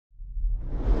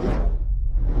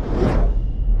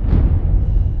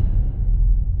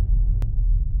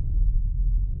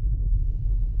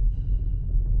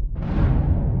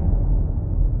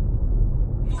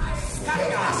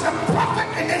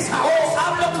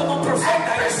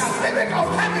Every spirit of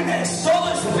heaviness,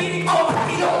 todo espíritu of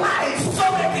your life,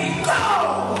 sobre ti,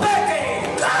 go, vete,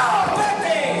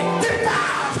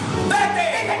 depart, vete,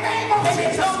 in the name of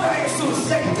Jesus.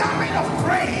 The garment of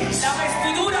praise, la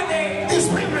vestidura de, is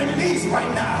being released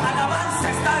right now. Alabanza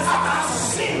está desatada. I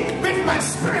see with my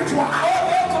spiritual eye,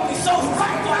 veo con mis ojos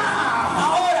right now.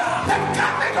 Ahora, the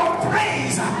garment of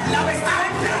praise, la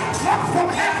vestidura drop from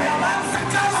heaven. Alabanza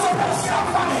cae sobre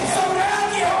somebody, sobre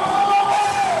alguien.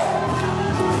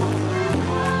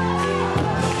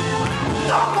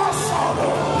 No more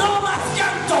sorrow, no más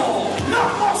llanto, no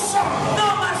more sorrow, no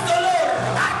más dolor.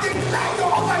 I declare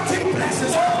your overtaking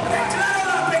blessings. Declaro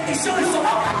las bendiciones sobre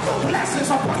ti. Blessings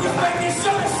upon your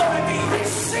bendiciones sobre ti.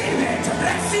 Receive it,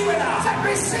 recíbela,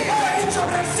 receive it,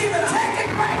 recíbela. Take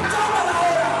it right now. Tómala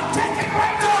ahora, take it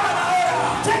right now. Tómala ahora,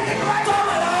 take it right now.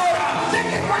 Tómala ahora,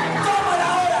 take it right now. Tómala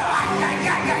ahora.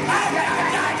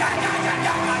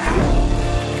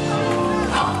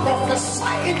 I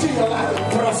prophesy into your life.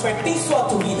 Profetizo a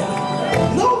tu vida.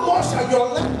 No more shall your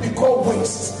land become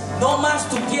waste. No más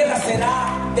tu tierra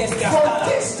será desgastada. From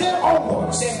this day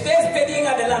onwards, desde este día en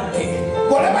adelante,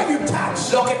 whatever you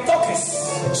touch, lo que toques,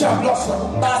 shall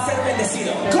blossom. Va a ser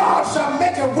bendecido. God shall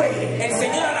make a way. El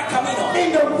Señor hará camino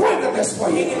in the wilderness for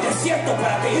you. En el desierto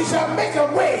para ti. He shall make a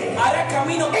way. Hará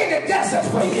camino in the desert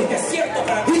for you. En el desierto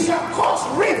para ti. He shall cause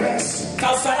rivers.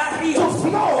 Causará ríos to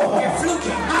flow. Que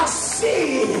fluyan. I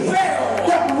see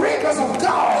the rivers of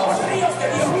God. Los ríos de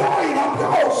Dios flowing on the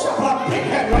ocean.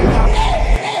 Right now.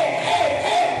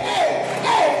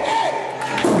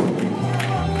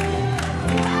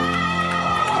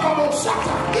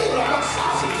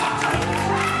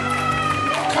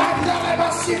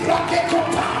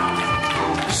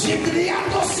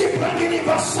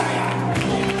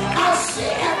 I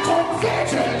see a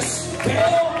convergence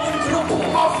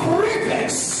of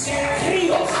rivers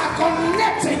are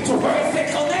connecting to her. The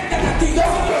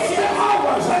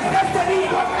hours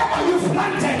whatever you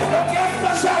planted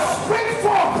shall spring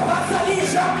forth,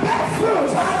 shall bear fruit.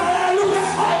 The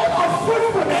oil of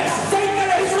fruitfulness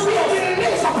is being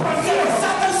released upon you.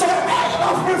 The oil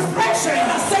of reflection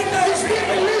is being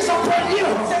released upon you.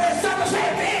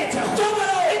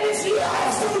 It is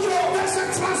yours. There's a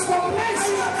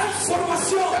transformation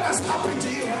that has happened to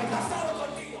you.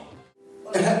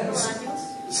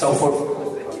 So for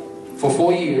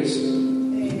 4 years,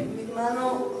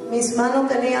 mis manos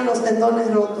tenían los tendones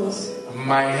rotos.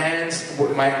 my hands,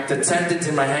 the tendons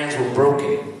in my hands were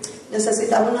broken.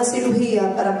 Necesitaba una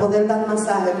cirugía para poder dar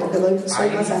masaje porque soy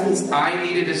masajista. I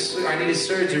needed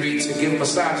surgery to give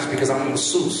massages because I'm a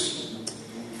masseuse.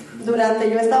 Durante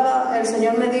yo estaba, el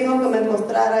Señor me dijo que me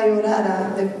postrara y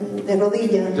orara de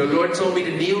rodillas. The Lord told me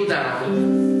to kneel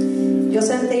down. Yo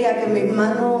sentía que mi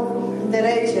mano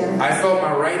derecha, I felt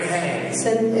my right hand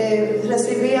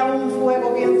recibía un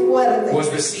fuego bien fuerte. was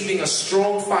receiving a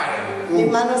strong fire. Mi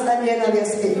mano está llena de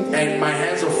aceite. And my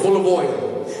hands are full of oil.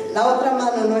 La otra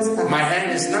mano no está. My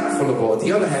hand is not full of oil.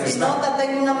 The other hand is not.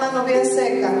 Tengo una mano bien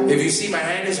seca. If you see, my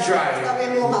hand is dry,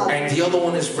 and the other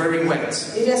one is very wet.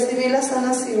 Y recibí la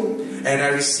sanación. And I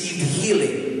received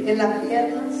healing En las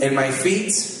piernas, in my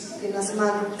feet en las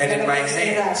manos, and in my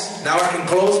hands. Now I can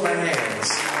close my hands.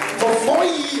 For 4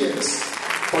 years.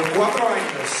 Por 4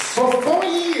 años. For 4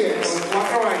 years. Por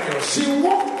 4 años. She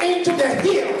walked into the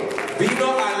hill.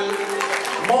 Vino al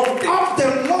monte of the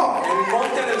Lord. El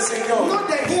monte del Señor. Not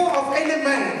the hill of any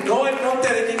man. No el monte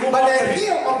de ningún but hombre. the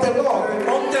hill of the Lord. El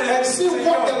monte del and see Señor.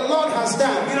 what the Lord has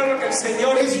done. Mira lo que el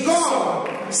Señor is God.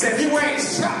 Se fue.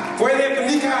 Puede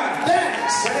brincar.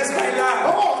 Dance. Puedes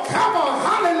bailar. Oh, come on.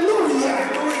 Hallelujah.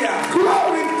 Hallelujah.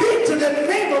 Glory be to the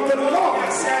name of the Lord.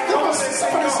 Come on,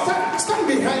 somebody stand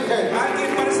behind her.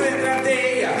 Alguien parece detrás de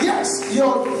ella. Yes,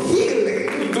 your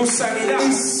healing tu sanidad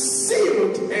is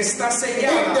sealed está in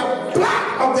sellada the blood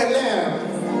of the Lamb.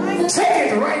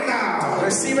 Take it right now.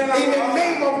 Recíbela in the ahora.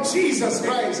 name of Jesus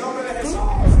Christ. En el nombre de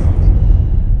Jesús.